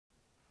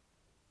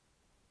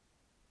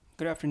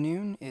Good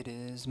afternoon. It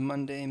is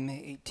Monday,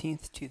 May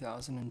 18th,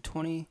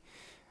 2020,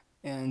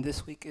 and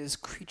this week is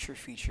Creature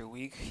Feature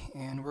Week,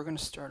 and we're going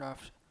to start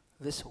off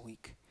this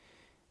week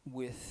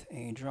with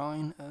a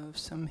drawing of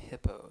some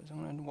hippos.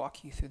 I'm going to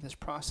walk you through this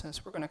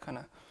process. We're going to kind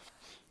of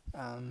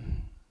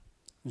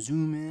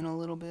zoom in a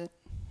little bit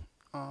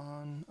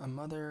on a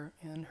mother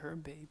and her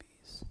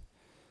babies.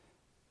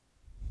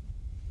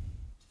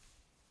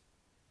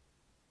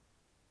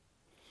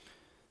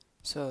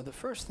 So the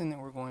first thing that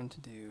we're going to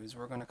do is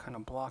we're going to kind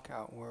of block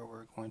out where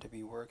we're going to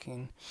be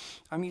working.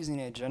 I'm using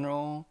a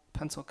General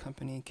Pencil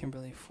Company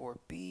Kimberly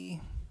 4B,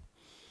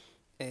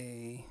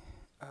 a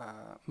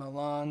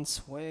Milan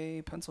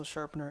Sway pencil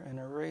sharpener and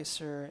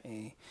eraser,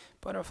 a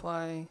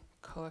Butterfly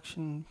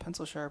Collection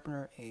pencil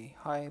sharpener, a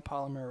high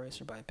polymer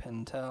eraser by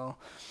Pentel,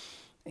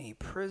 a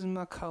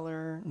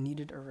Prismacolor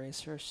kneaded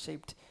eraser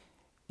shaped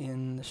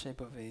in the shape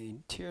of a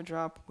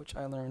teardrop, which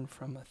I learned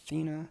from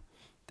Athena.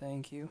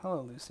 Thank you.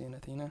 Hello, Lucy and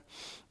Athena.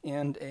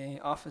 And a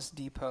Office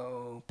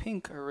Depot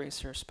pink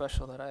eraser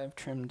special that I have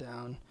trimmed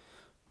down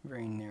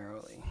very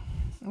narrowly.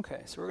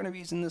 Okay, so we're going to be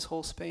using this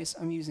whole space.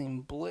 I'm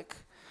using Blick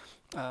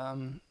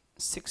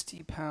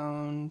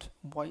 60-pound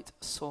white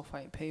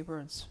sulfite paper.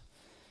 It's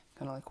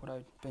kind of like what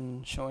I've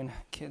been showing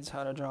kids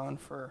how to draw on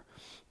for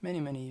many,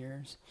 many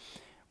years.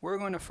 We're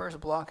going to first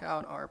block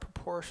out our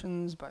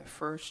proportions by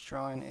first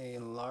drawing a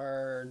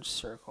large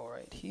circle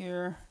right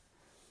here.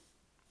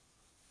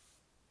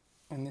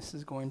 And this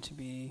is going to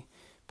be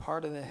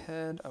part of the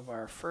head of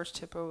our first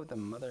hippo, the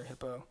mother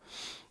hippo.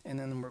 And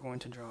then we're going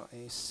to draw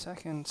a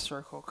second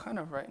circle kind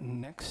of right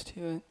next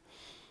to it,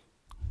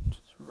 which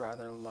is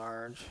rather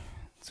large.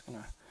 It's going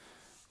to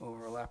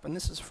overlap. And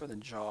this is for the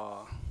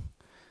jaw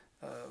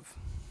of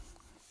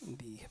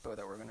the hippo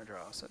that we're going to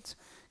draw. So it's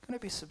going to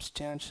be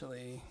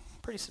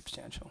pretty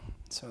substantial.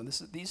 So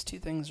these two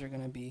things are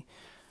going to be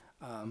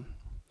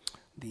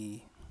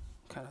the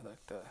kind of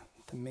like the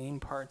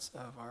main parts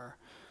of our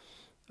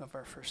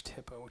first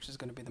hippo, which is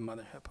going to be the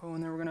mother hippo.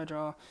 And then we're going to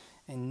draw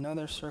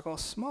another circle, a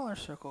smaller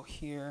circle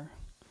here,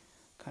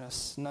 kind of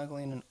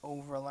snuggling and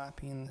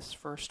overlapping this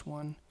first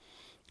one,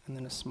 and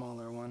then a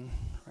smaller one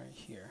right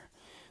here.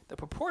 The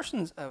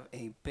proportions of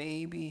a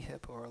baby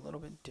hippo are a little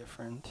bit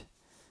different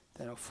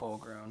than a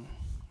full-grown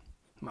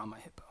mama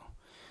hippo.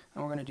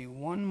 And we're going to do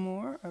one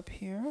more up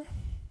here,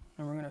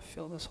 and we're going to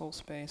fill this whole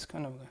space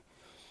kind of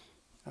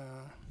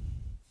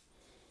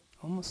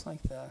almost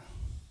like a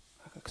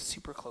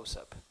super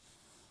close-up.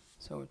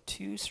 So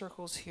two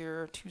circles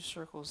here.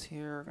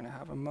 We're going to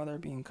have a mother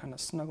being kind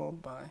of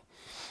snuggled by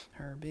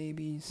her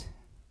babies.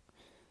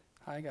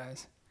 Hi,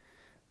 guys.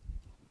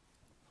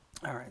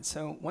 All right,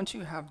 so once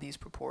you have these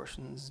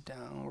proportions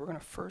down, we're going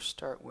to first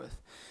start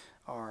with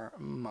our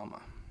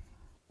mama.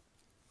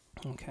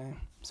 Okay,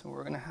 so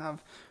we're going to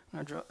have,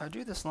 I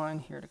drew this line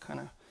here to kind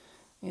of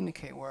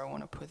indicate where I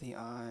want to put the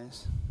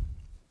eyes.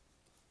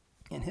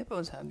 And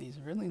hippos have these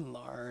really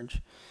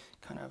large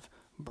kind of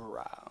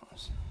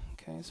brows.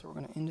 Okay, so we're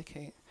going to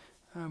indicate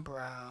a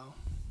brow,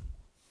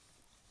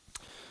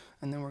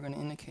 and then we're going to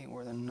indicate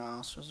where the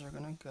nostrils are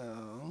going to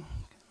go.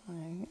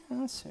 Like,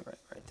 let's say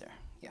right there.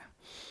 Yeah.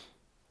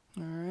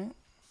 All right.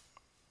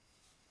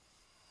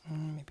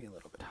 Maybe a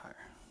little bit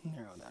higher.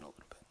 Narrow that a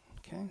little bit.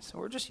 Okay, so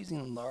we're just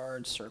using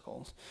large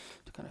circles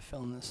to kind of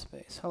fill in this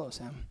space. Hello,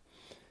 Sam.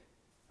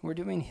 We're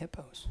doing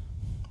hippos,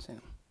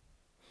 Sam.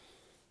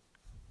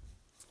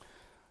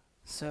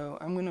 So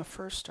I'm going to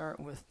first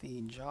start with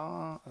the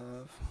jaw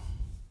of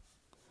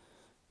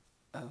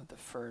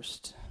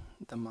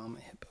the mama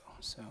hippo.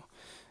 So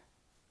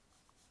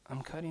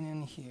I'm cutting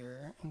in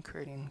here and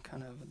creating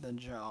kind of the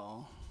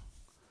jaw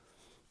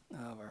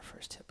of our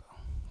first hippo.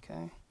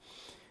 Okay,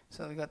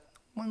 so we got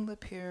one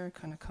lip here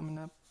kind of coming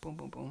up, boom,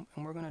 boom, boom,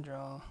 and we're going to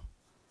draw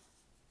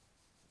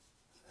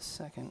the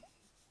second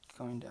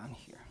going down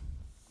here.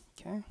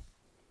 Okay,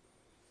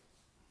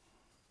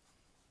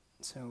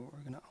 so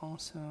we're going to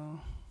also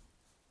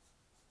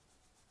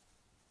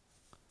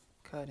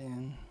cut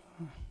in.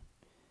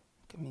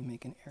 Look at me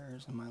making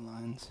errors in my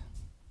lines.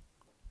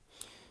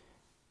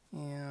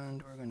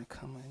 And we're going to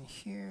come in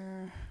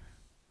here.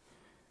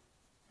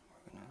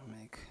 We're going to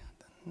make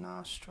the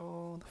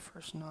nostril, the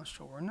first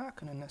nostril. We're not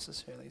going to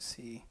necessarily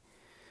see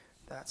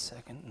that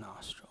second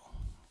nostril.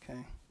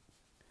 Okay?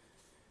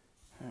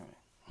 Alright.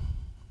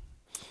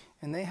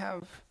 And they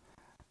have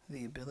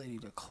the ability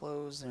to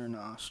close their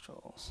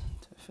nostrils,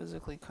 to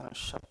physically kind of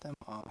shut them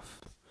off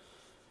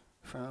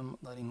from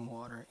letting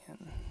water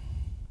in.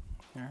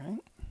 Alright?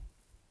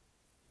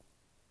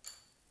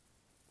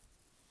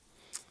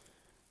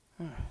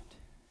 Alright,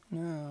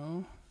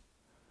 now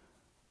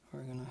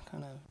we're going to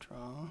kind of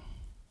draw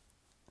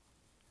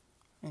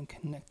and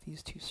connect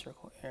these two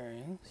circle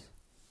areas.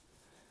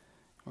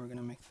 We're going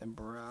to make the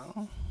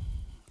brow.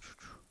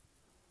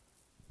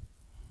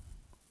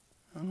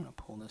 I'm going to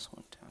pull this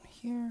one down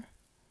here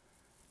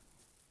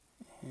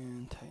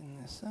and tighten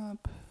this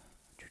up.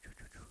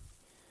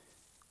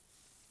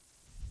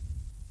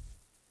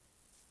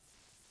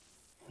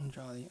 And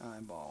draw the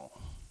eyeball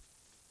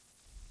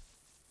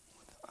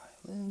with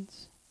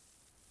eyelids.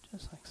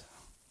 Just like so.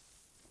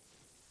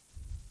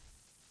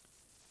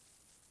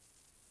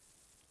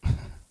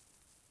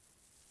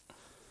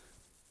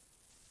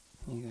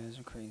 You guys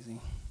are crazy.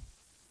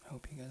 I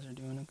hope you guys are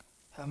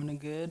having a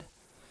good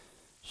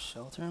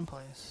shelter in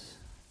place.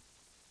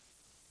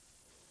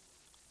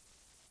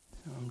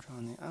 So I'm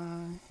drawing the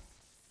eye.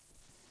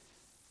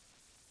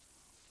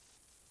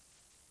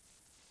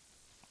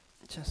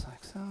 Just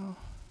like so.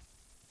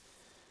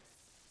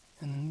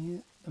 And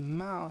then the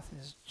mouth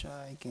is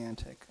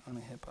gigantic on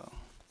a hippo.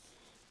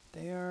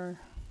 They have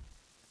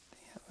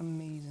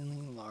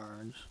amazingly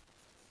large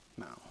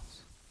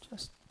mouths.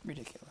 Just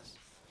ridiculous.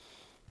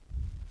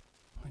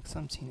 Like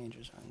some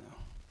teenagers I know.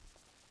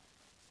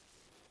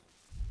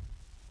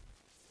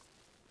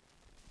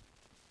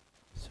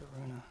 So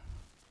we're gonna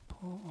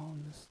pull all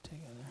this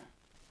together.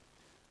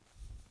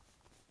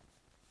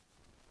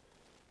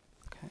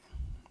 Okay.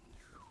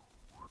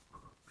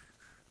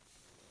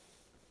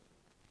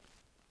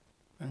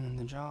 And then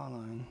the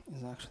jawline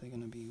is actually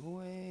gonna be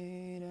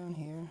way down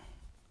here,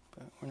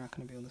 but we're not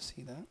gonna be able to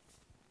see that.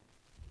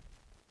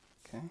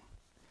 Okay.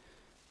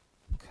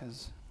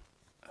 Because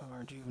of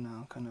our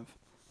juvenile kind of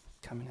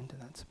coming into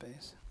that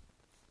space.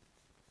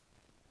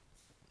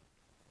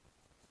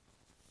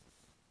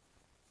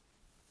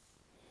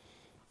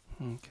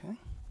 Okay.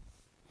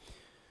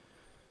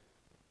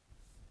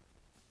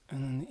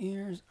 And then the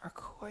ears are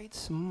quite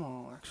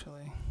small,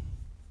 actually.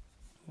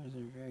 Ears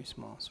are very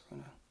small, so we're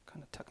going to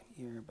kind of tuck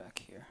an ear back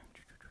here.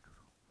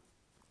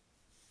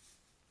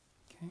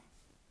 Okay.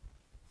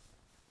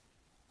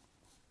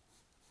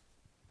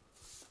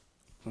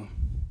 Boom.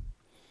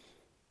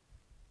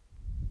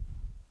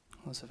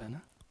 Hello,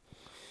 Savannah.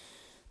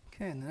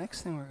 Okay, and the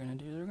next thing we're going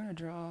to do is we're going to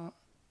draw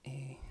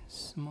a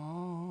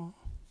small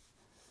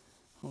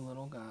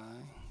little guy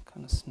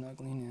kind of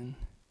snuggling in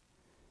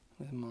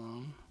with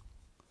mom.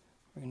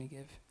 We're going to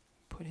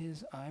put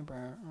his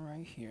eyebrow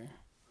right here.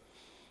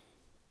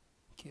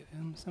 Give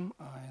him some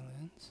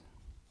eyelids.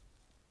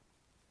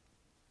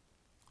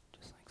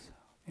 Just like so.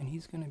 And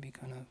he's going to be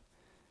kind of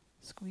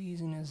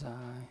squeezing his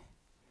eye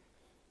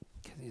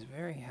because he's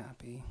very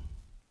happy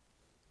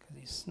because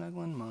he's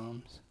snuggling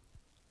mom's.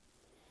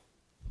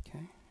 Okay,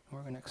 and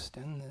we're going to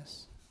extend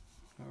this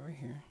over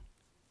here.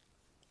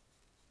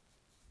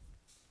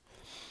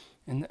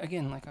 And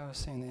again, like I was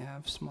saying, they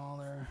have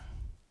smaller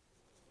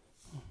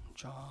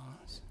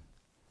jaws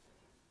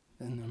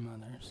than their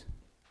mothers.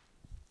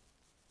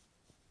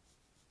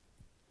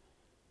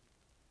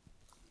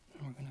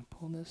 And we're going to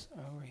pull this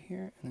over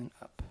here and then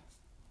up.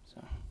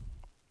 So,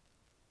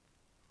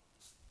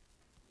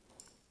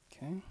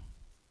 okay.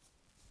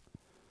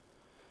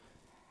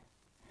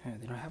 Yeah,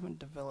 they haven't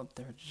developed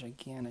their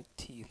gigantic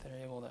teeth.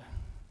 They're able to,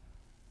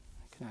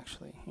 they can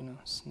actually,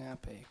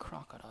 snap a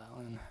crocodile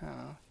in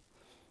half.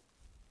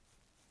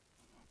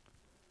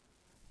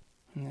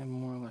 And they have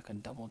more like a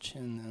double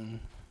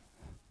chin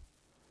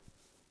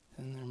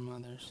than their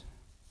mothers.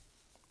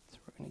 So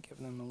we're going to give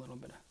them a little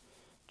bit of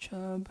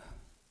chub,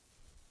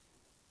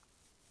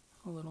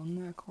 a little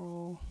neck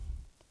roll,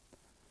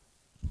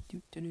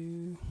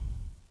 doo-doo-doo,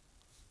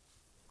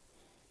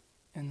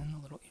 and then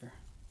a little ear.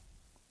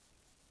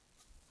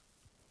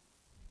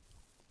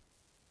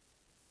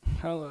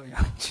 Hello,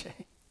 Young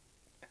Jay.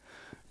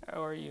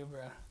 How are you,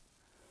 bruh?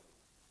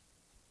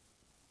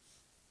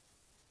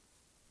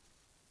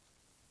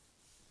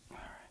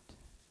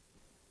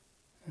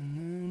 And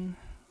then,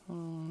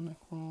 neck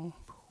roll,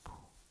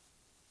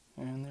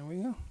 and there we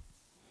go.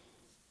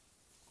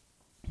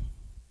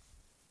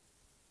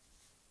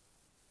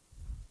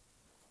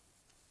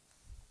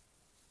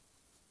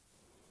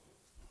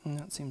 And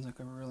that seems like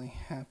a really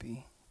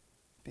happy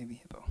baby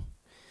hippo.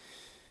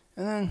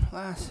 And then,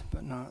 last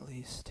but not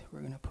least, we're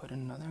going to put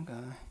another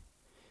guy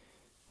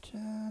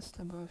just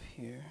above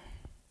here.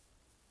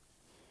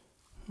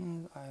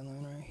 His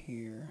eyeline right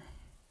here.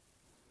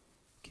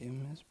 Give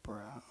him his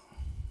brow.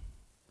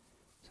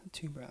 So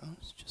 2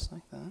 brows, just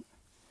like that.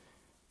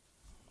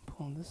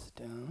 Pull this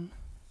down.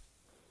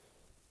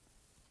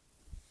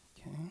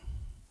 Okay.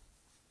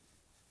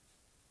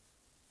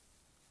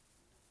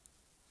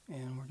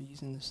 And we're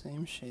using the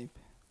same shape.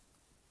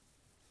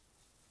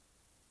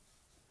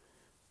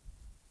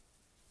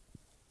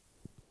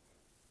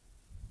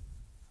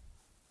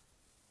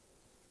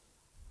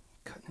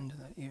 Cut into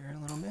that ear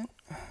a little bit,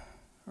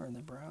 or the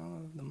brow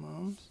of the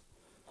mom's.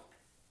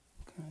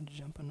 Kind of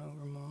jumping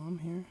over mom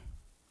here.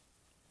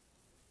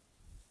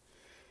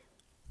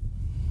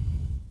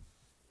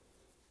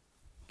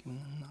 Give him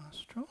the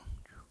nostril.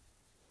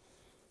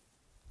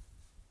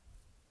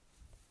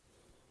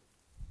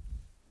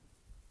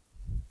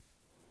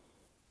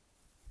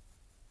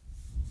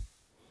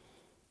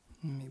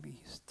 Maybe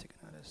he's sticking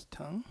out his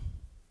tongue.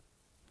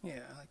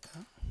 Yeah, I like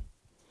that.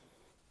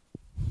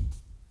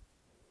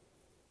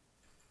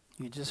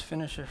 You just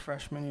finished your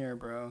freshman year,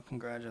 bro.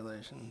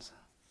 Congratulations.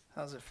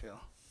 How's it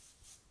feel?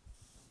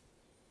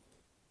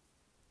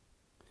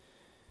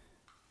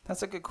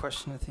 That's a good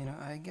question, Athena.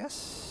 I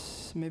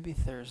guess maybe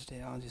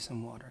Thursday I'll do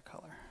some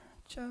watercolor.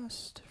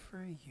 Just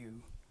for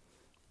you.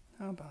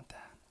 How about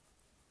that?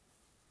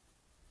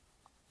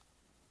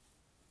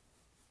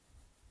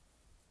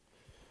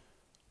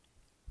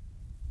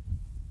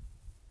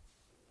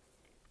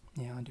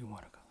 Yeah, I'll do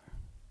watercolor.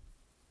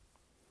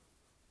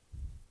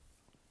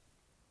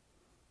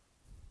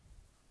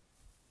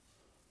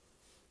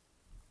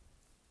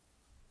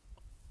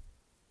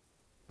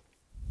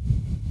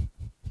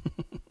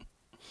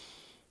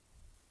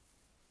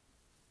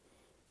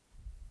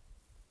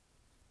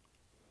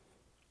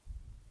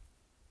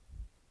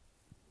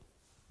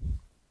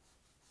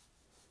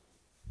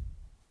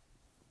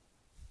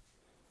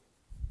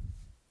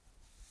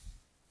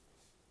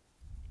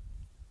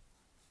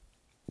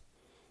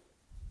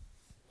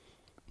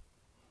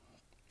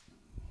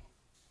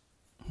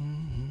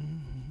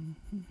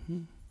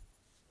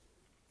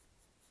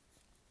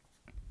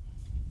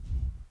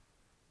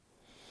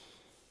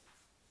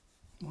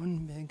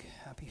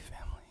 happy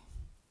family.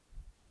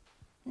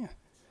 Yeah,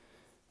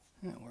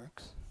 that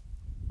works.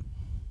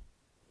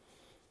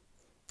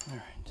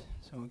 Alright,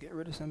 so we'll get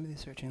rid of some of these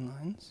searching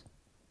lines.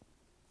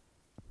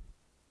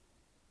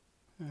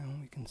 And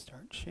we can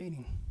start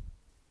shading.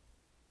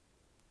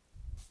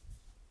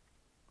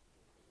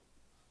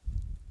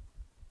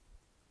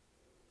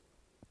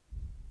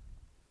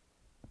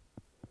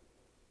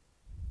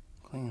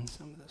 Clean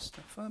some of this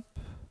stuff up.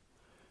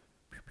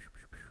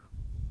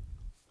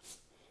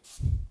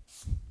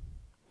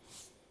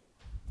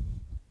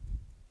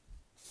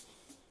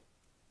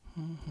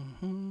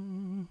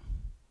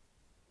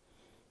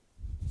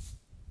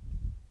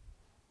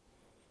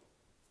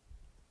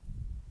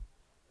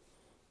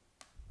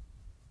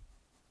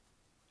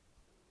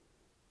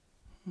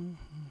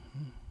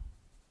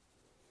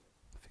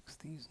 Fix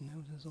these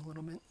noses a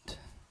little bit.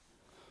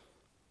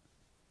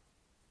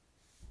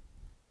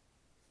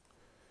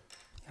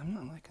 Yeah, I'm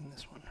not liking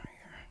this one right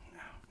here. No.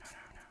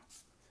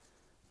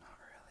 Not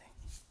really.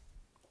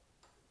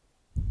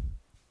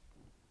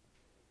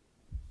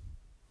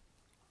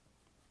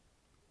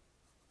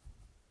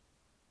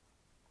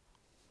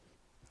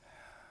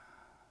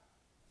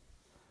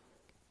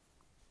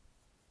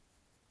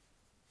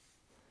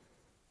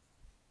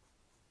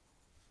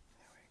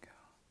 There we go.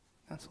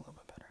 That's a little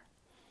bit better.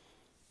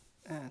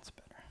 That's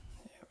better.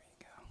 There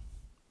we go.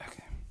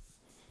 Okay.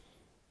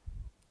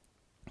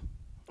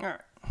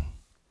 Alright.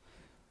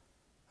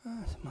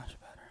 That's much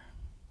better.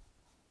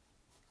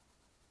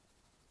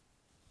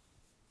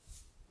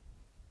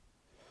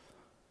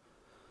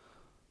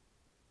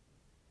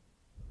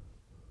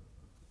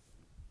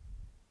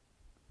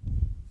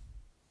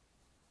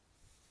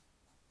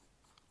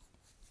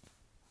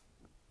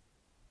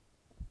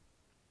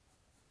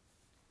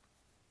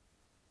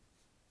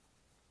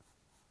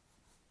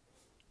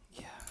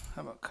 Yeah,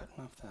 how about cutting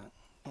off that?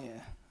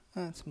 Yeah,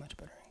 that's a much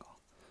better angle.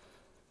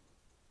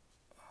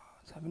 Oh,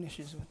 I was having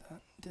issues with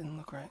that. Didn't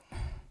look right.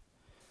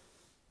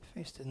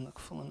 Face didn't look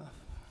full enough.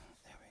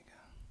 There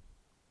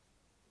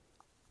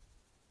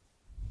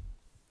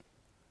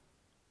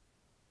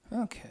we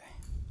go. Okay.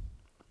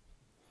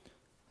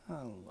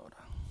 Oh, Lord.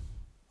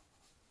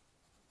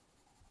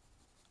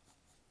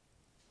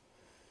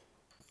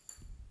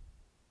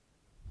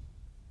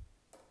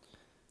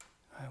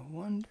 I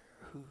wonder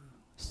who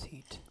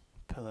seat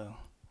pillow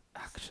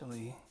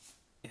actually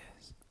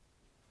is.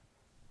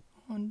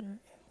 I wonder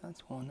if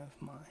that's one of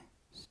my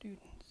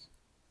students.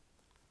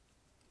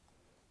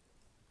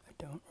 I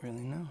don't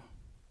really know.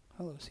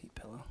 Hello, seat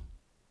pillow.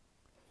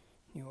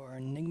 You are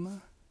an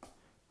enigma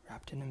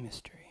wrapped in a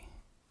mystery.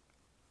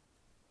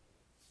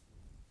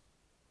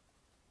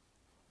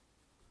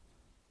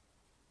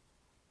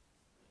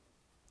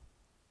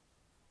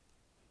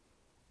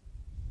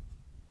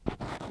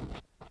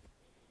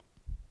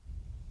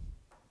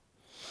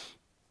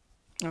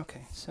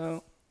 Okay,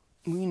 so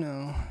we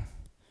know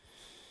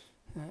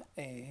that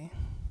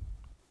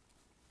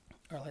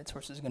our light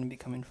source is going to be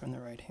coming from the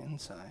right hand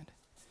side.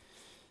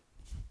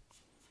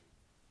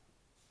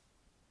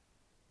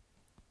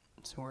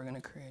 So we're going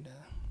to create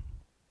a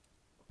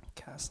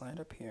cast light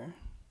up here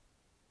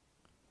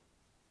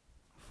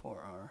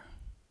for our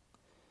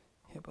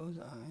hippo's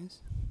eyes.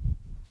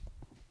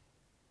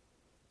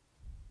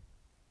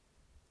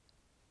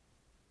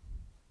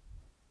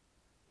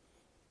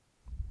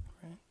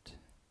 Right.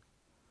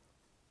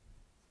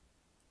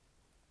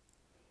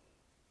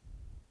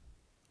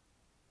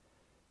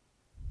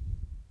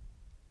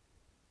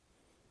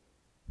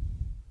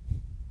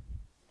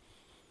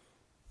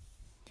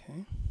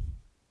 Okay.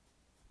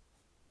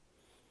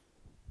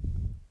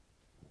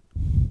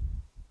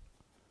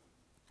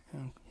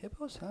 And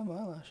hippos have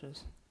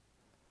eyelashes.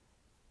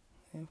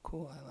 They have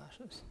cool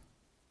eyelashes.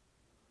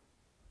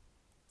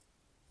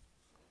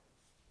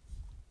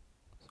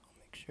 So I'll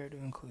make sure to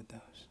include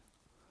those.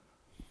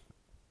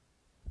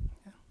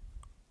 Yeah.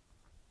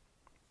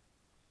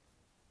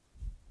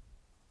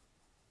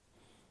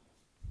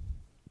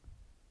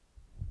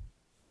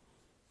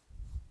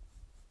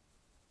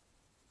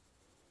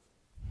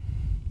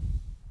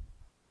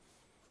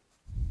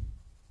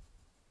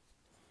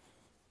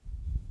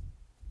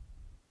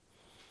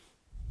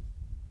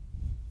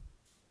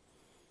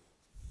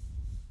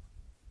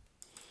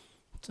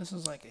 This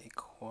is like a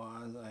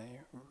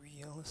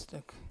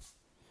quasi-realistic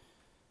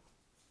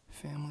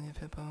family of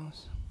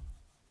hippos.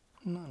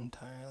 Not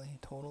entirely,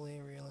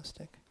 totally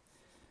realistic.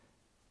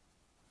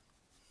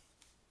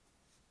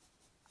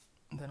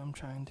 That I'm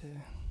trying to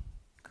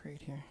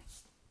create here.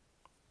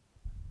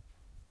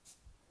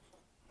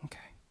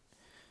 Okay.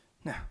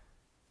 Now,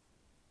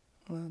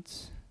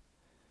 let's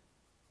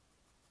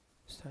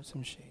start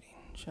some shading,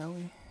 shall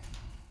we? I'm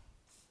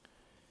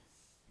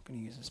going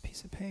to use this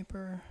piece of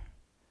paper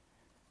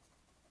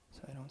so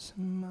I don't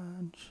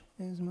smudge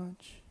as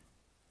much.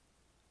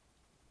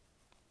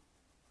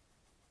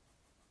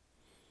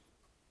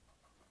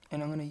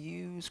 And I'm going to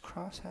use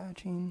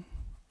cross-hatching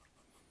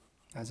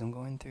as I'm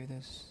going through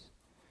this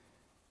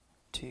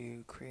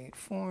to create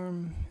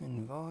form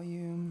and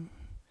volume,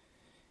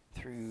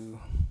 through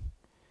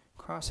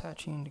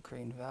cross-hatching to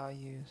create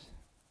values,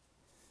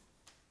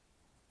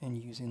 and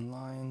using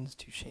lines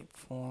to shape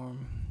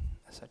form,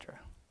 etc.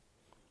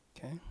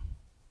 Okay?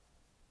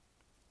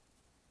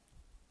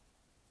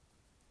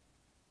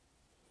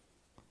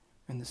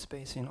 And the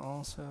spacing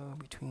also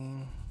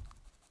between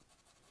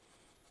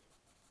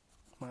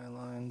my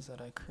lines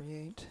that I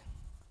create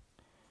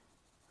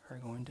are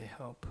going to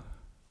help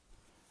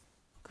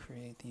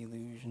create the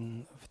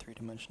illusion of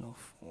three-dimensional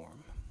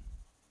form.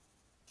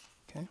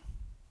 Okay?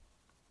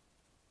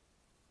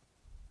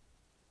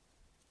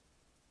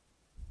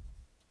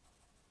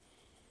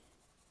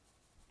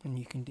 And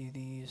you can do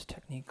these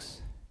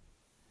techniques,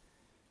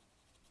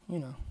 you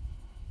know,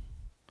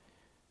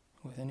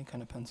 with any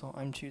kind of pencil.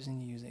 I'm choosing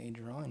to use a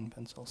drawing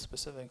pencil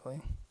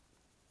specifically.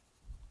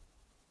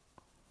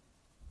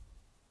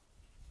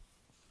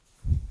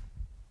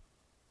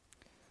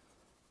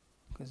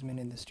 Because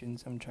many of the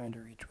students I'm trying to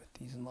reach with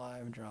these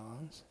live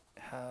draws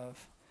have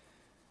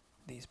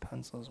these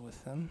pencils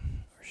with them,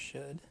 or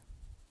should.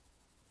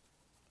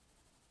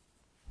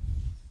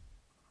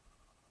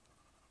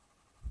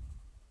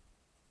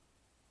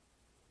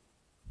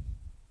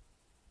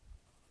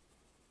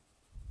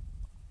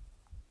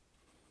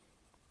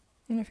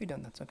 And if you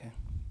don't, that's okay.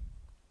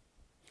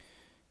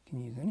 You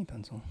can use any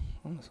pencil,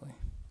 honestly.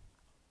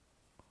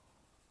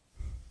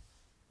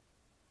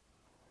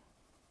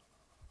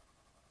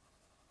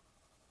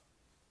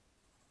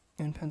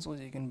 And pencils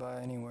you can buy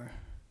anywhere.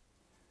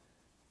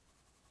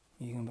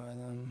 You can buy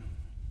them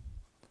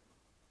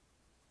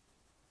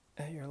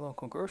at your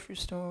local grocery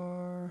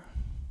store,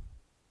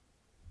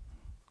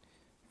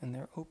 and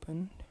they're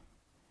open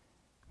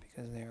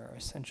because they are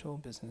essential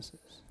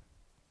businesses.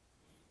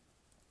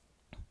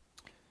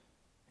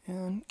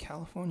 And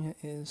California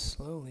is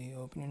slowly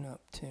opening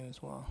up too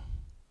as well.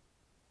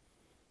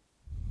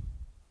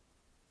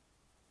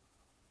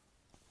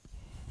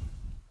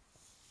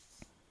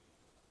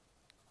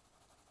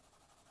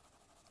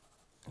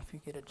 If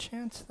you get a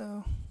chance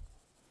though,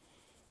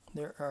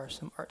 there are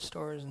some art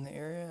stores in the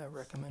area I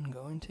recommend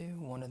going to,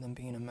 one of them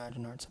being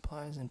Imagine Art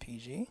Supplies in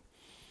PG.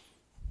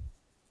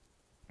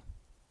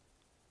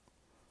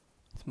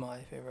 It's my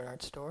favorite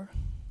art store.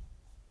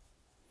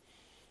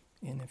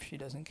 And if she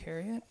doesn't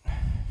carry it,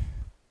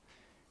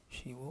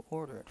 she will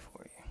order it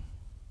for you.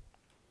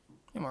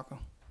 Hey, Marco.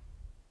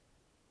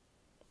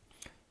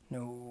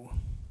 No.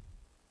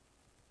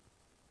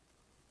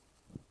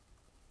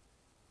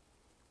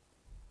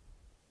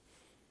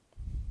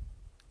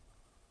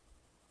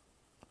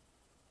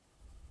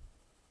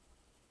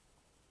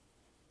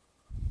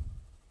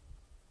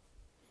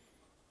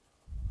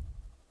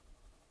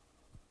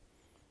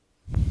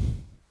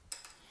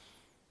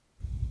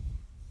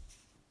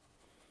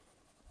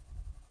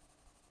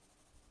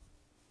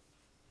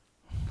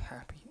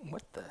 Happy.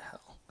 What the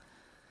hell?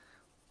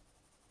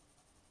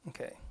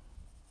 Okay.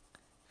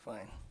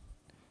 Fine.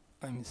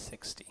 I'm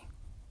 60.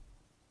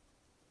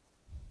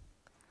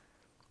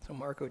 So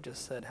Marco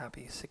just said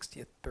happy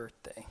 60th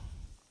birthday.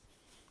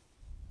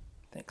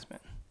 Thanks, man.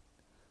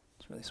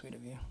 It's really sweet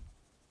of you.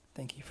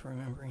 Thank you for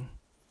remembering.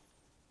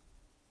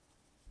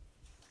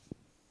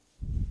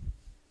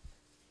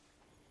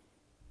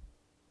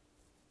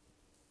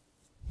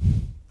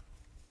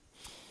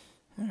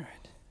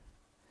 Alright.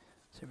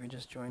 So if you're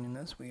just joining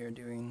us, we are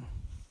doing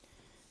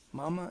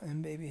Mama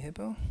and Baby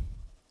Hippo.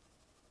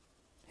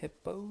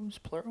 Hippos,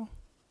 plural.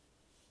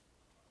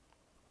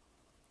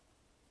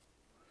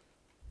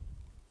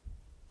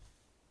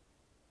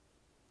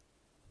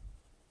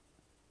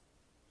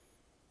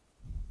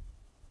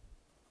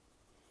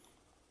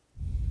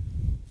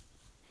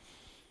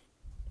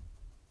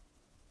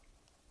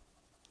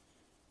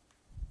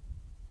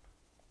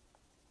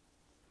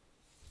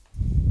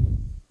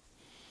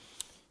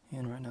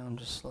 And right now I'm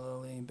just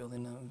slowly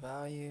building up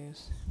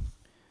values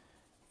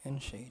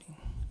and shading.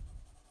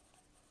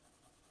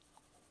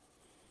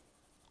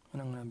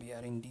 And I'm going to be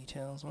adding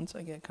details once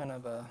I get kind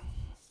of a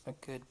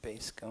good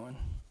base going.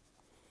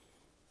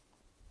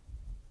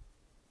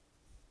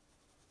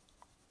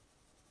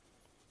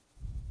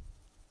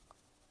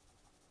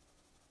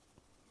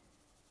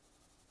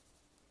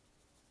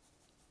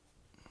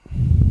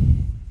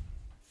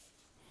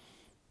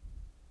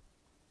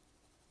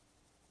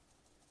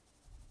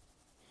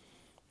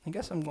 I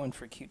guess I'm going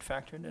for cute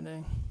factor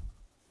today.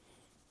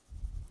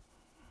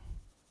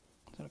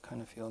 That's what it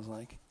kind of feels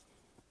like.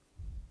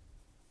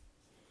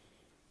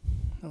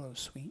 Hello,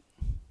 sweet.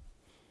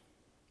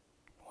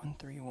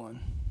 131.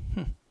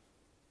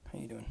 How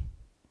you doing?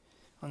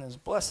 On this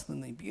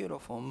blessedly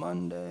beautiful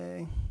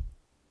Monday.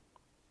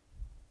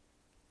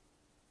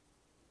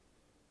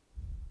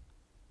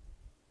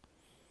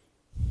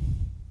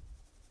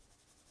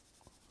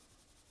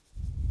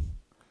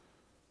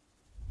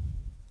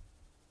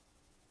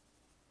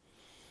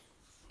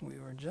 We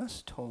were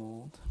just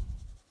told,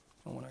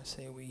 and when I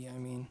say we, I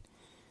mean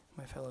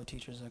my fellow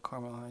teachers at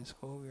Carmel High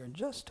School, we were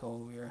just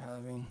told we are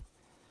having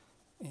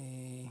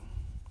a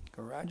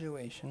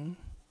graduation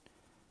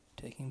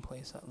taking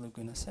place at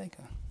Laguna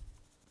Seca.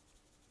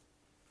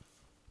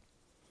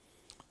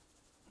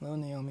 Hello,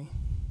 Naomi.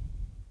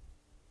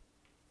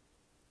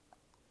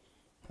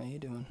 How you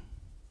doing?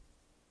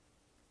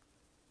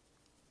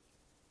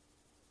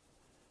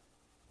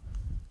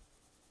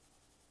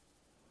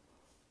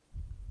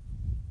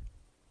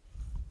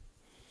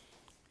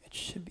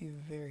 should be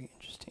very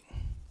interesting.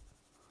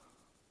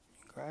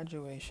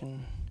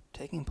 Graduation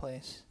taking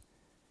place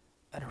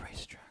at a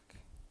racetrack.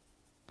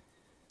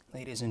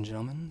 Ladies and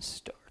gentlemen,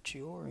 start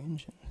your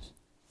engines.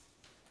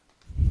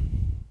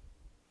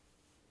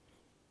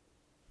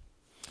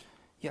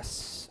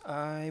 Yes,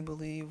 I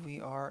believe we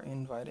are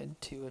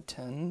invited to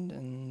attend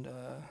and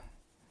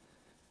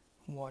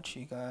watch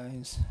you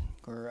guys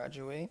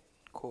graduate,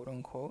 quote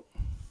unquote.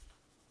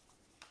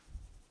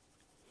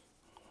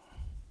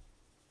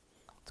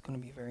 It's going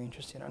to be very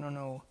interesting. I don't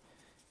know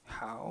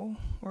how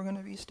we're going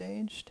to be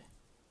staged,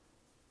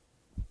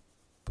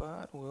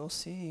 but we'll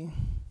see.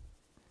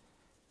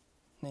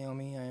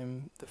 Naomi, I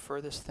am the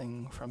furthest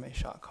thing from a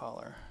shot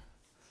caller.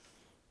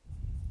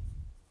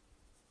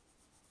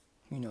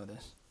 You know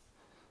this.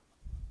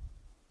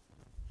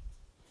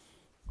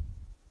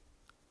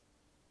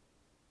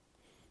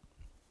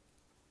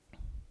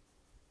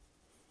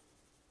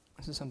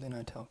 This is something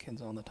I tell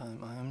kids all the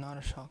time. I am not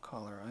a shot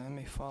caller. I am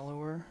a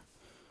follower.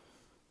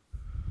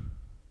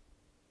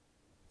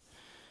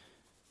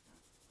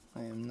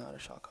 I am not a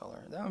shot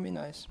caller. That would be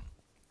nice.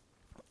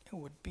 It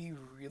would be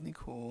really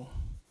cool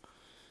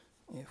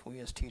if we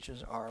as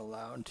teachers are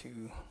allowed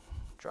to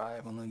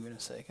drive on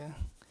Laguna Seca.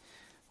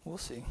 We'll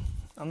see.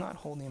 I'm not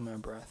holding my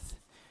breath.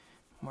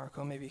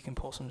 Marco, maybe you can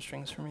pull some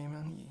strings for me,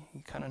 man.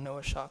 You kind of know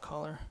a shot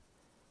caller.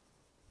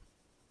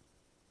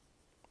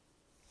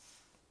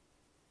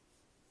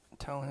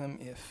 Tell him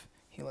if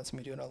he lets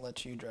me do it, I'll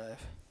let you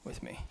drive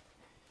with me.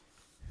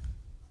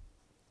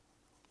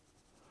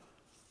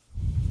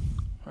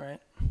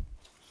 Alright?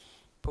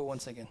 But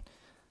once again,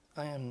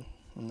 I am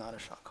not a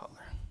shot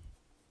caller.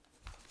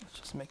 Let's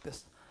just make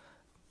this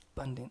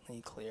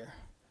abundantly clear.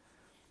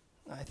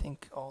 I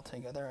think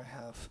altogether I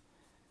have,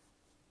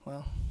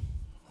 well,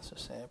 let's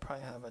just say I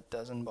probably have a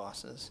dozen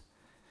bosses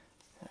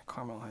at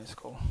Carmel High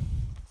School.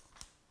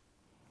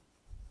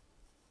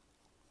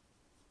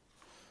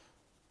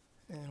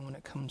 And when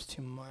it comes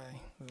to my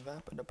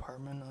VAPA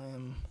department, I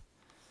am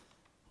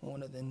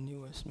one of the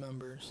newest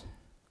members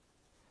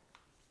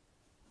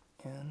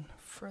and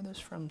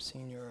furthest from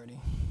seniority.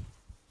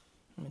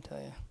 Let me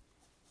tell you.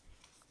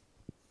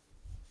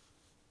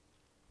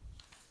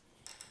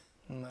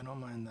 And I don't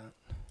mind that.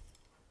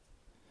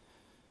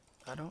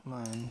 I don't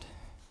mind.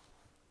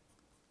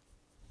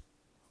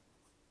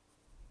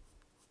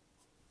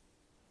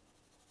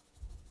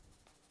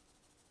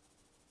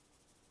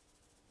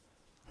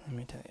 Let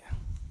me tell you.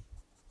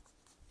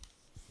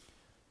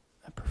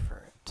 I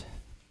prefer it.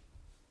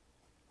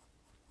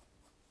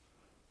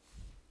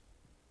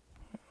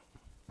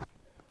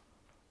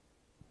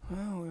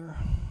 Well, we're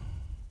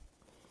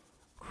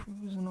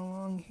cruising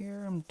along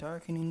here. I'm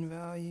darkening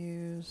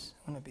values.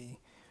 I'm going to be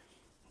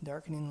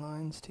darkening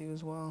lines too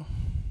as well.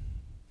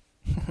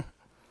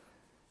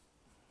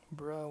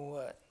 Bro,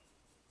 what?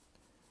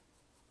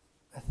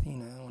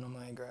 Athena, one of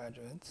my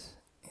graduates,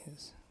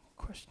 is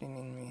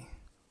questioning me.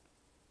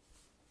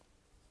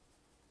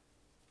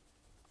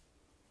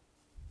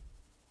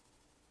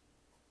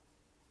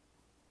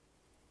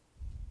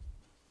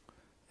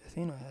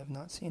 Athena, I have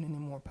not seen any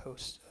more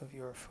posts of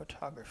your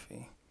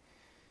photography.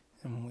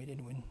 I'm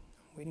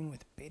waiting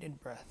with bated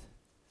breath.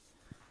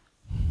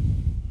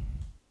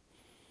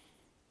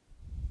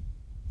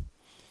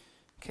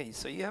 Okay,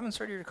 so you haven't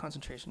started your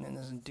concentration and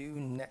this is due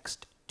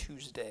next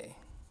Tuesday,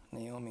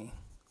 Naomi.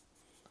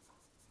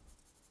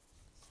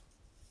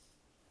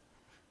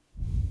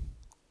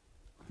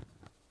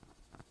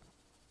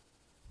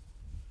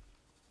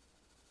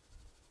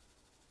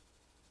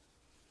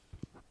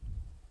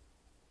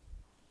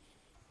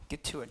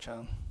 Get to it,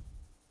 child.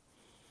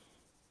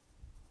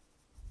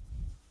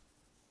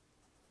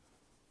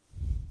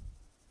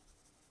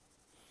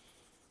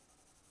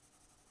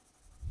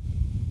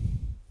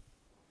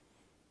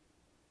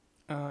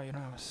 Oh, you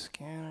don't have a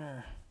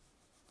scanner.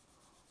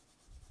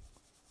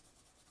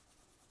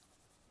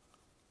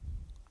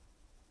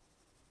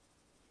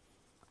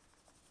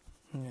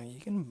 Yeah, you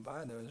can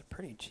buy those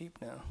pretty cheap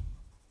now.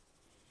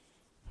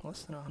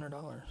 Less than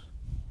 $100.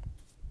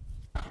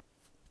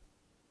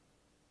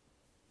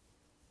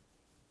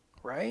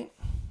 Right?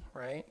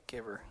 Right?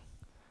 Give her.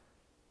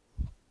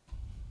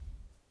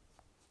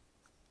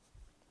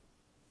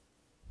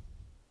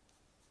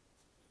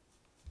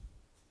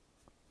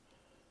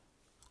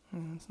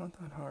 It's not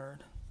that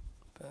hard,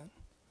 but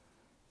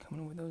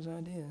coming up with those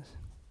ideas.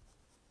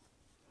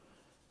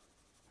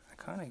 I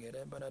kind of get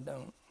it, but I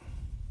don't.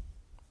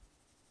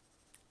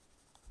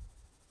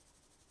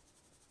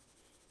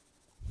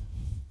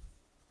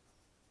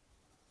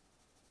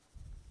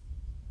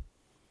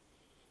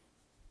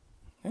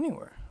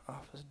 Anywhere.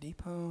 Office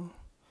Depot.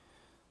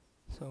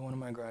 So one of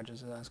my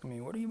graduates is asking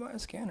me, where do you buy a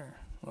scanner?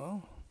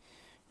 Well,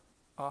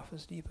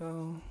 Office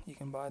Depot, you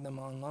can buy them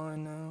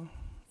online now.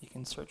 You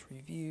can search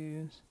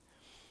reviews.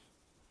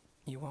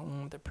 You want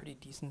one with a pretty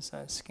decent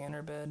sized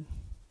scanner bed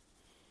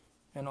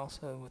and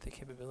also with the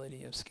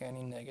capability of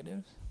scanning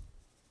negatives.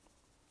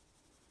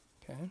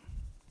 Okay.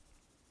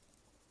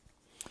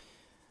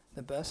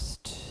 The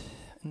best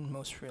and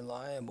most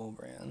reliable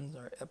brands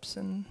are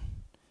Epson,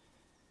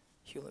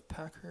 Hewlett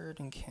Packard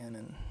and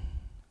Canon.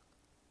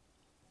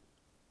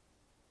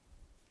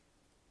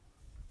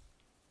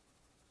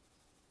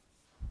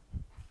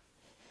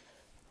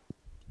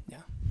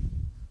 Yeah.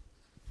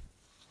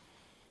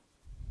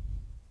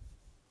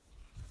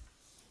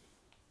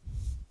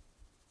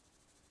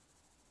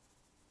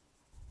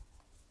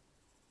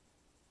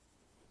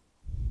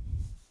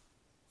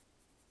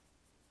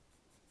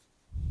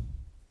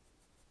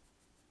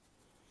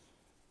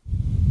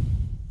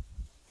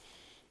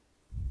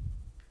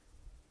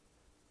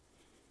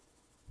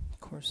 Of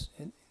course,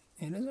 it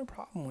is a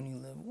problem when you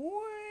live way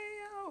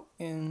out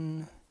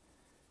in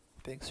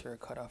Big Sur,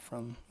 cut off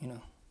from,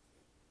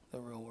 the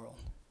real world.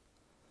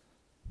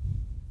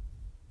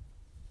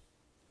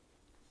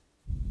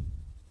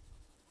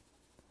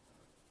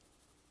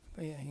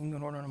 But yeah, you can go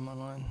and order them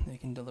online. They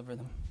can deliver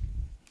them.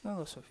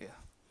 Hello, Sophia.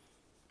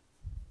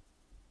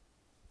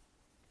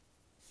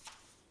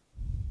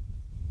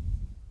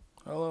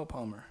 Hello,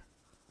 Palmer.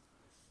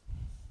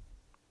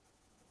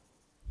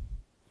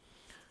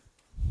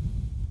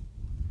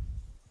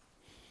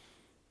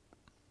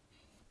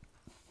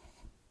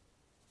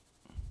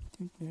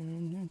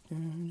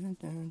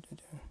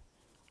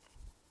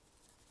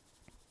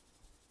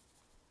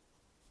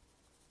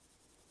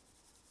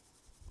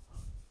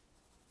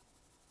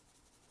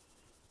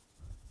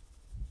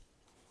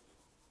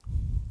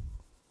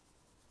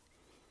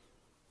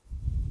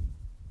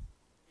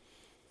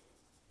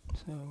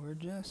 So we're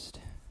just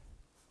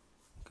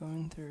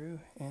going through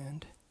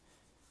and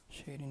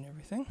shading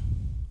everything.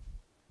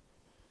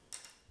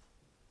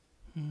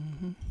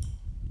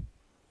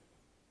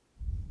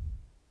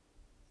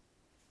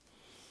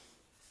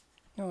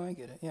 No, I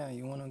get it. Yeah,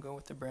 you want to go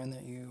with the brand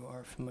that you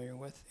are familiar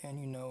with and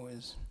you know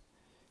is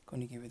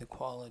going to give you the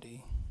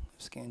quality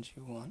of scans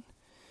you want.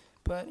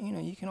 But,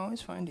 you can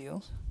always find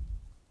deals.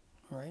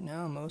 Right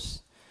now,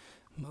 most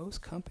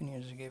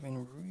companies are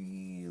giving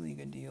really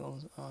good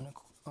deals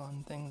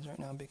on things right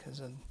now because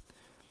of,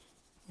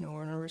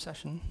 we're in a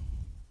recession.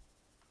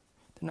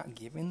 They're not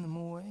giving them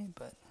away,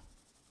 but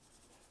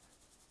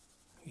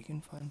you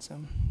can find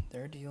some.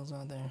 There are deals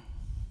out there.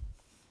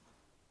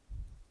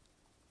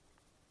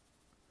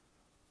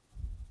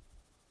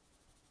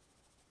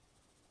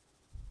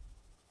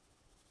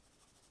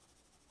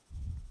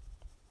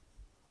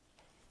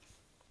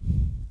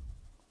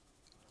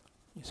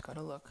 You just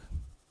gotta look.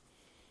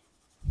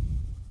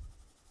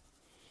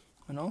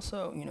 And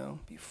also,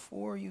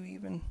 before you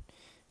even,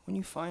 when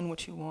you find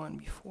what you want,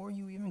 before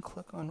you even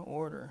click on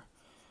order,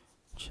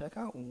 check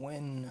out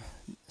when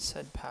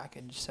said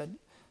package, said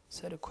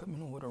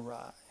equipment would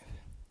arrive.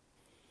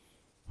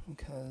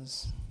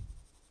 Because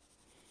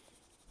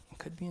it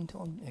could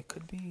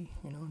be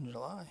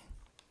July,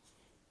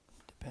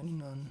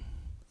 depending on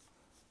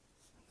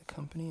the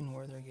company and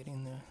where they're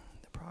getting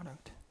the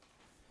product.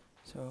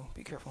 So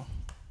be careful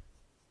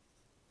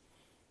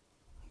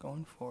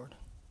going forward.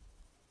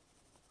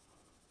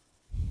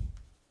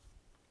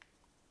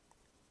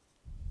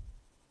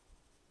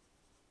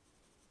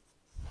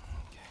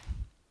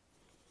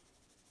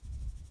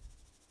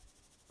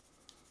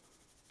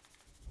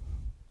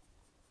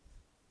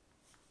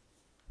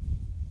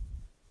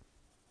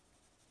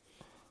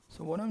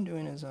 So what I'm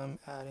doing is I'm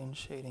adding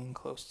shading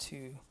close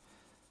to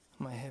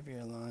my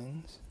heavier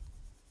lines.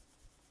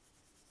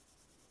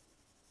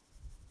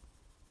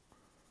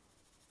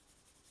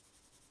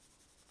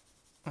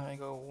 I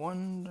go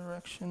one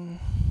direction,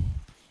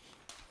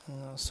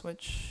 and I'll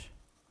switch,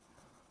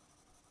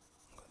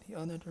 go the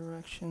other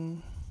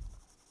direction,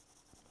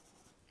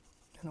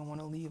 and I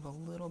want to leave a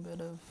little bit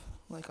of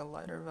like a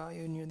lighter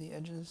value near the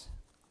edges.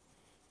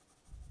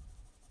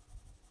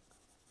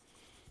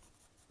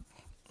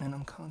 And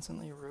I'm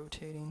constantly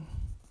rotating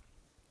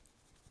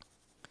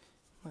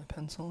my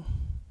pencil.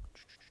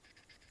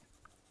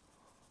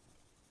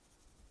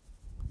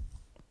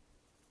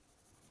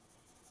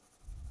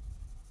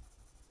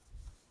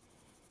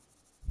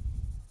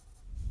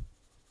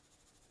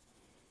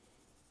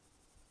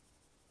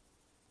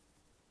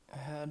 I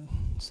had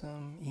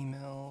some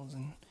emails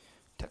and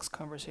text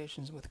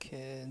conversations with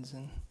kids,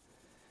 and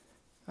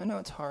I know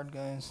it's hard,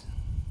 guys,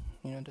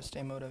 to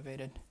stay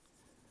motivated.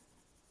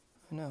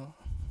 I know.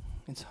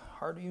 It's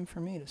hard even for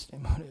me to stay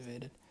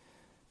motivated.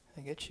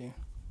 I get you.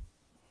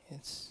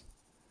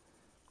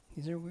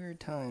 These are weird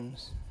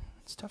times.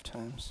 It's tough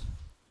times.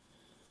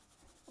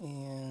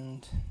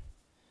 And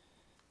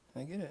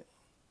I get it.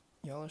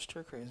 Y'all are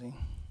stir crazy.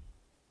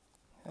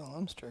 Hell,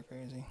 I'm stir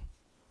crazy.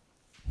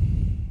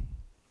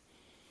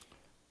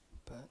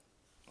 But,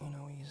 we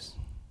just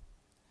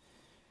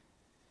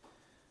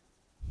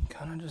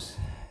kind of just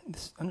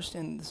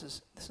understand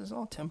this is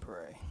all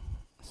temporary.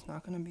 It's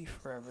not going to be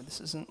forever. This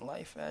isn't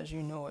life as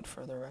you know it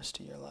for the rest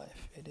of your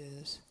life. It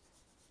is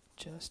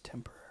just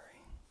temporary.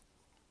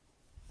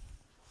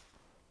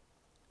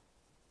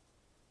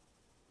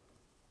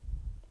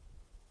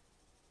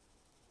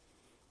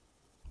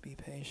 Be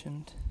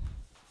patient.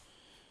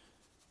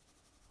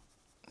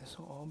 This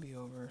will all be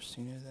over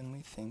sooner than we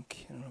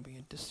think, and it'll be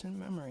a distant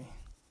memory.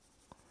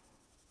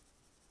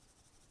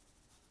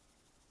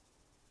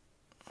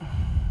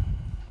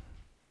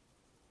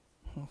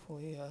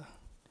 hopefully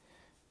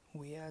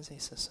we as a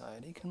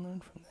society can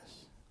learn from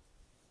this.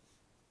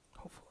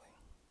 Hopefully.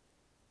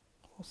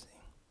 We'll see.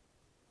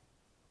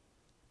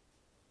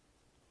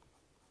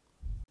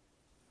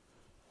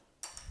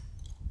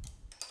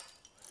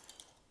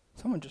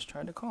 Someone just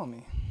tried to call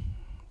me.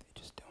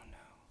 They just don't know.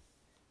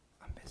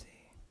 I'm busy.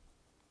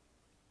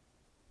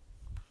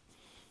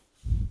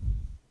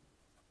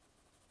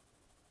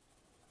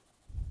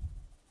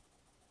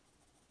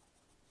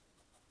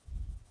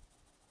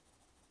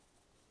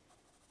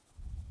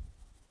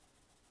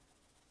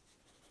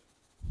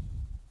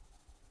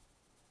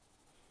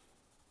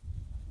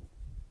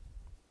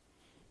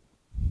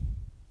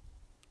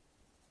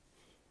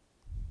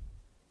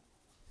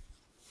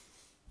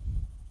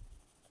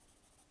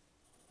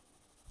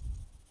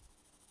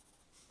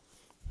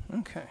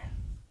 Okay.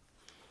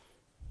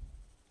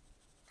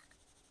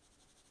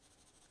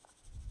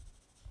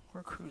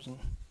 We're cruising.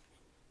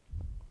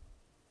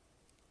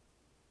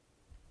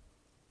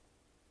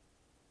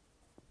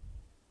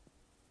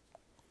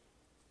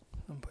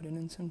 I'm putting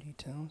in some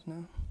details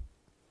now.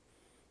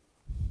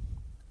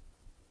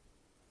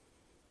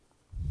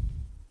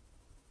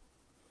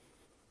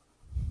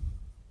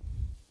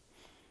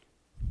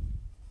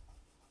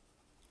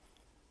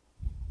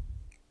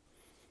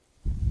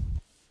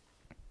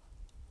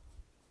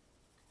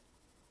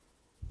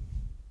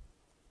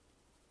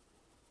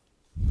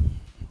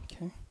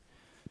 Okay.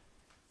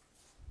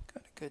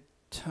 Got a good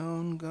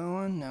tone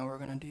going. Now we're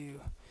going to do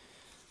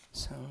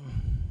some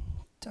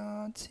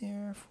dots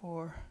here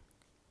for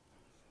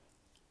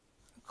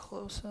a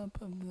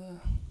close-up of the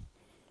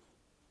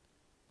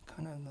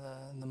kind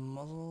of the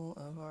muzzle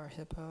of our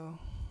hippo.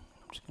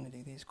 I'm just going to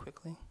do these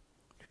quickly.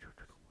 Kind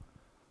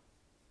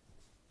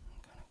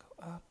of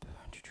go up.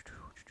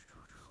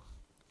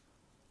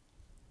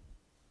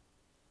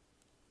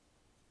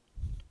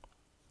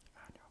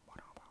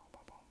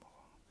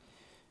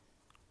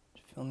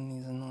 Filling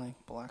these in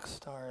like black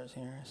stars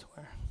here, I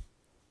swear.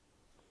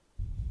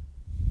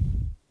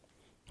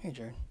 Hey,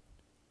 Jared.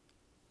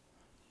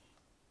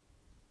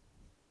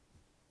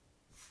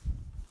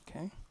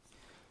 Okay.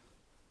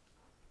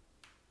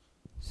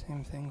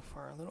 Same thing for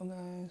our little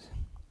guys.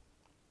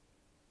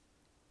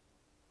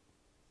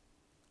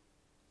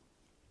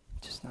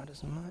 Just not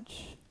as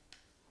much.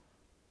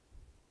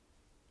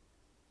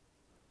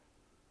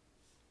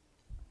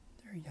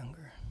 They're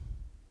younger.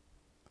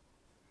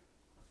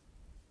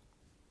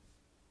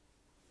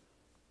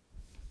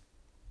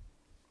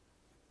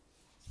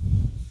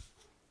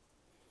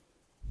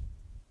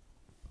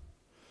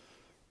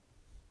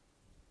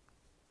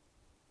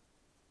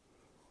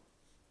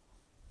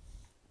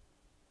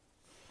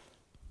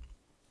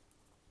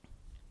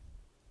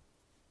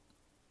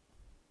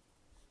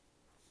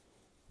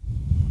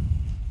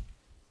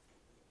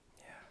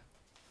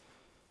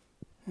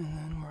 And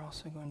then we're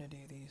also going to do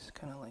these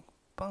kind of like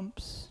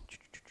bumps.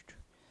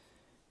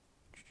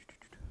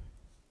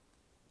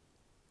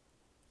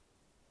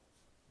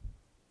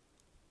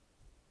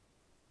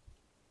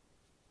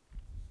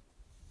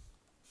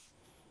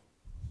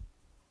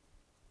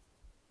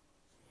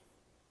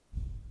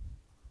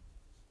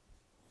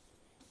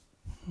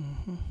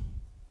 Mm-hmm.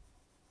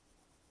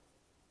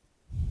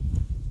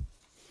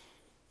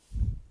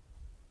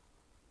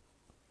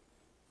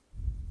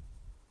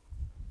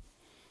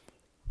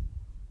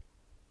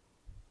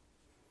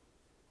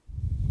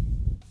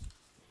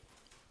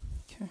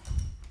 Okay.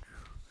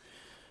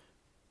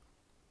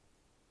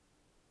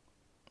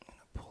 I'm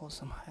gonna pull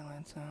some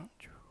highlights out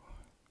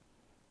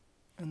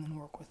and then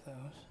work with those.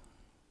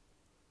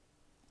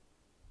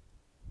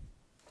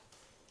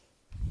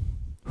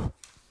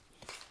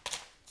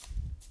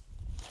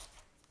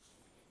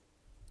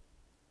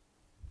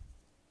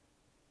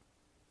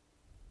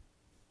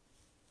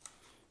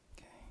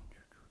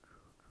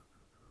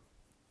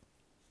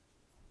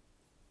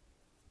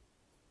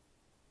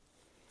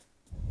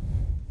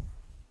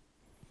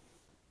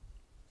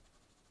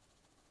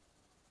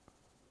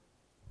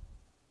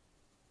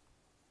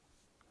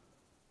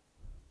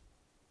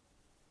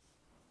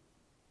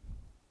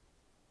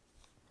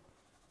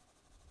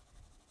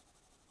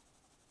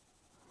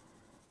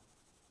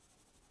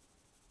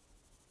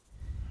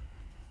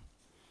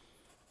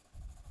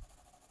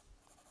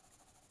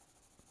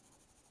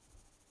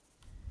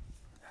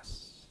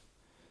 Yes.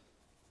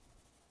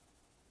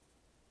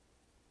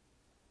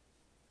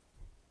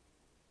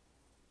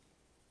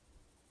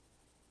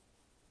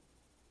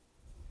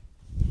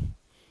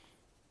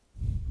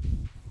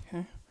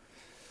 Okay.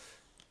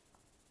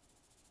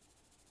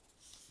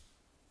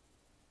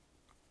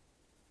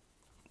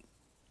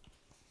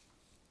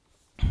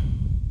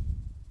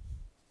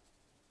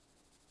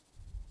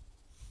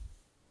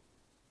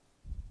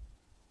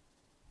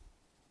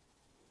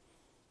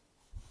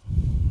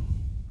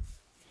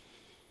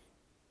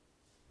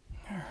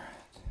 All right.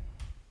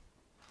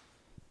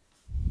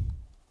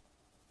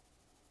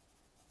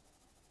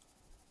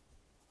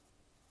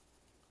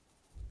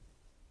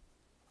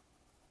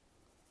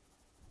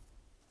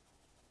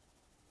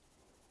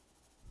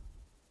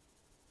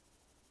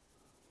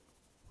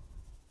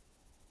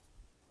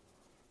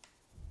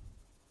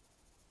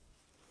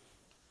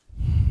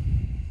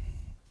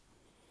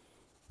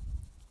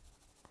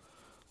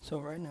 So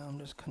right now I'm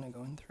just kind of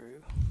going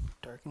through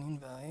darkening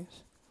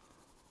values,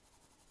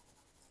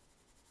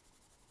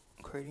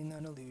 creating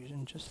that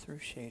illusion just through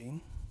shading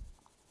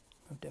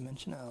of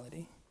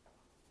dimensionality.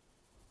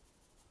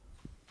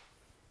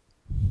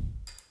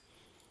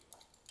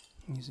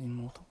 I'm using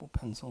multiple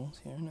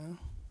pencils here now.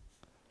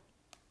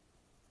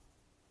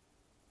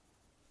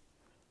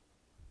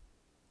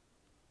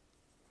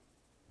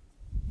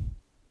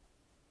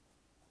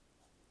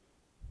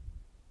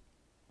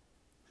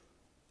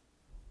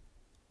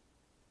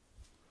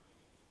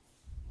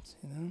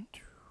 See that?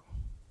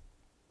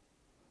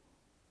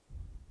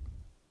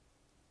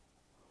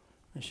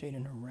 I'm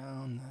shading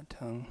around that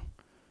tongue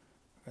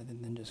rather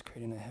than just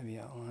creating a heavy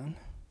outline.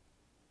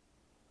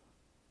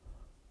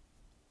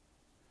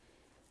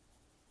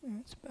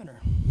 It's better.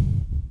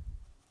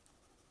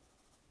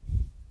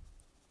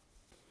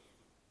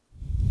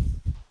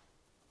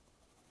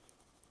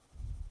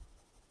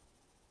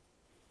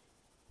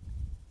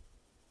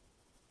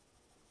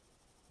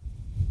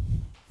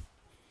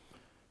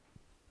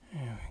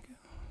 There we go.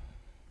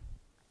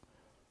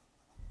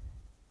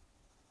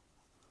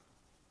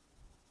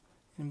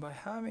 And by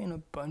having a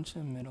bunch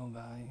of middle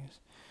values,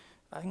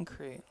 I can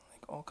create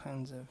like all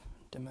kinds of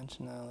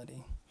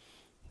dimensionality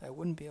that I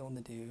wouldn't be able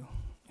to do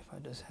if I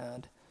just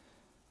had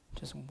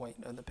just white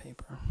of the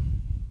paper.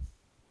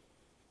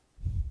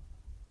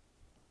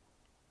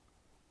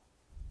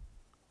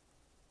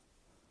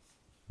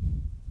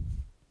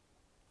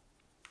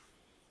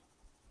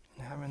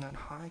 And having that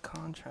high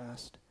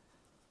contrast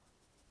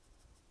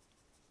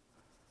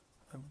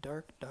of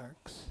dark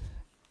darks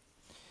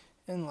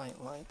and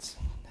light lights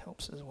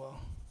helps as well.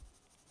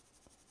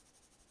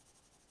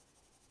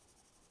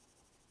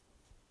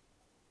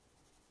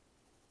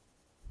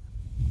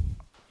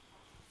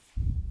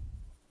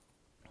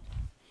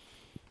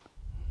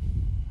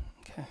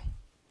 Okay.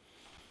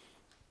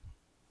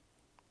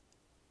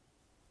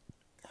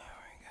 There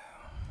we go.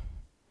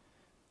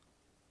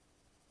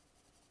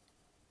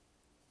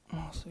 I'm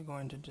also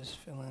going to just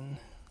fill in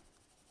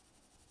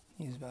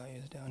these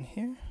values down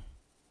here,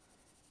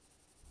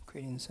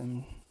 creating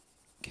some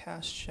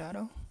cast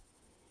shadows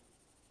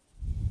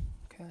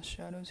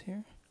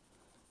here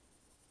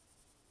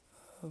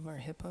of our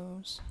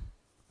hippos.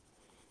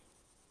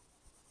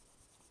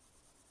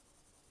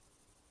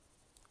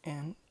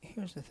 And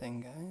here's the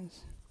thing,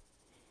 guys.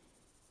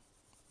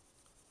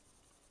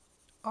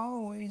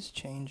 Always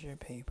change your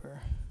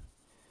paper,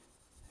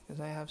 because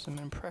I have some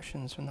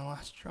impressions from the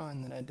last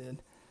drawing that I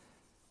did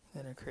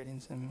that are creating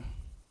some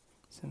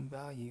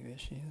value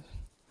issues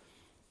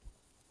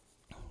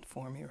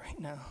for me right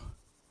now.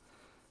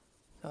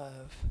 So I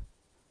have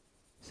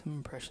some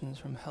impressions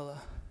from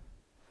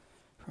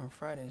from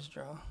Friday's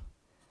draw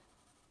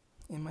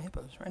in my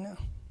hippos right now.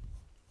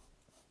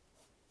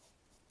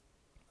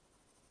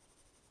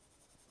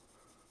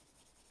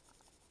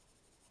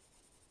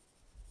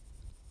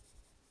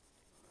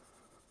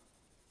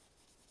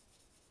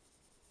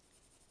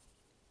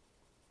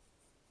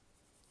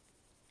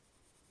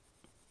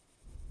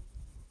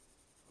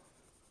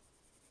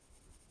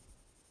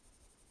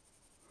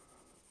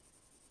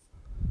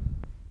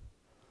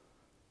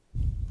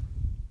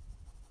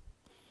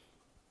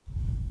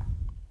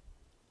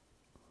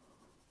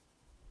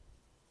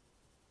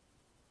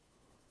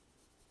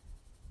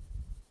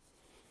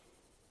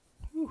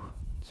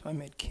 So I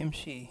made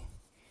kimchi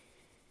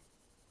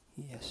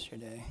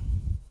yesterday,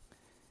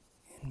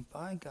 and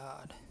by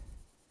God,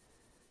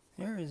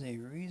 there is a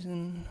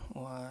reason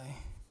why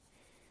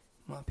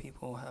my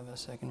people have a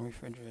second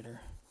refrigerator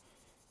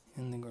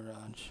in the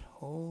garage.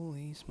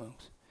 Holy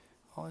smokes.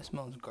 All I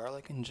smell is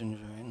garlic and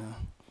ginger right now.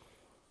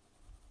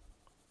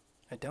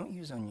 I don't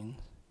use onions.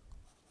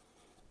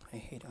 I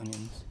hate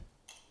onions.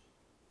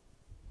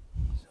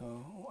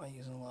 So I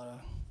use a lot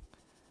of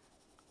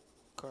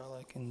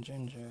garlic and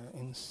ginger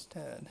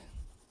instead.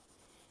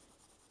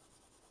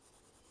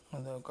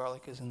 Although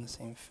garlic is in the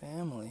same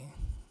family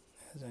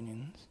as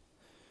onions,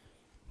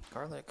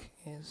 garlic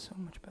is so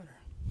much better.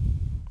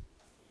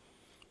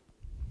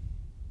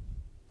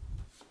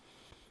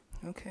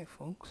 Okay,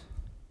 folks.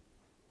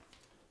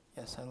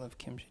 Yes, I love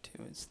kimchi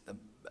too. It's the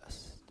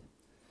best.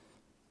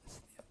 It's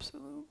the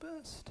absolute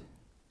best.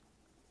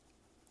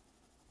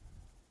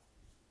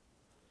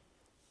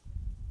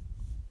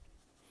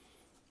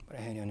 But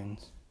I hate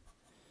onions.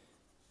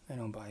 I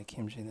don't buy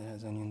kimchi that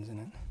has onions in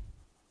it.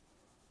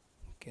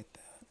 Get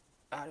that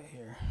out of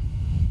here.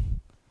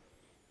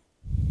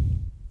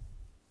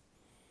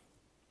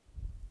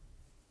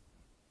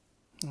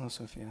 Hello,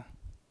 Sophia.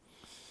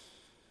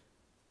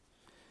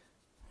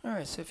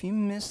 Alright, so if you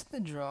missed the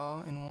draw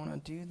and want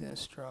to do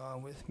this draw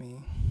with me,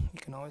 you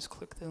can always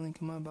click the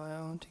link in my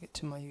bio to get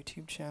to my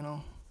YouTube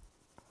channel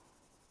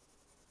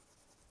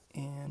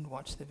and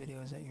watch the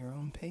videos at your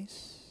own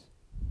pace.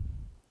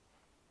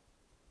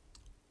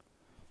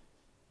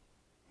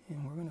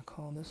 And we're going to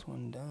call this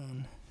one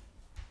done.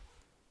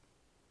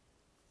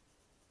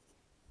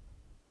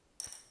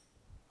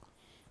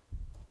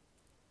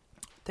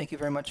 Thank you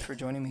very much for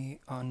joining me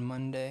on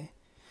Monday,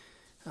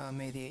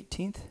 May the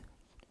 18th.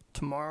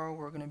 Tomorrow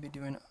we're going to be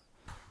doing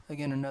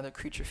Again, another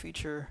creature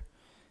feature.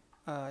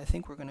 I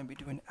think we're going to be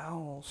doing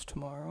owls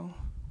tomorrow.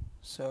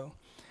 So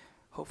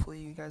hopefully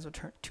you guys will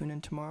tune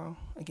in tomorrow.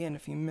 Again,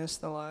 if you miss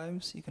the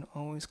lives, you can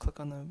always click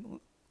on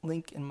the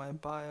link in my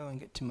bio and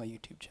get to my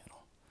YouTube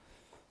channel.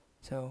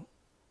 So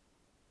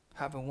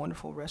have a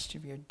wonderful rest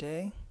of your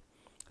day.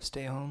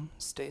 Stay home,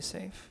 stay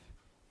safe,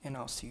 and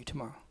I'll see you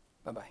tomorrow.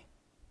 Bye-bye.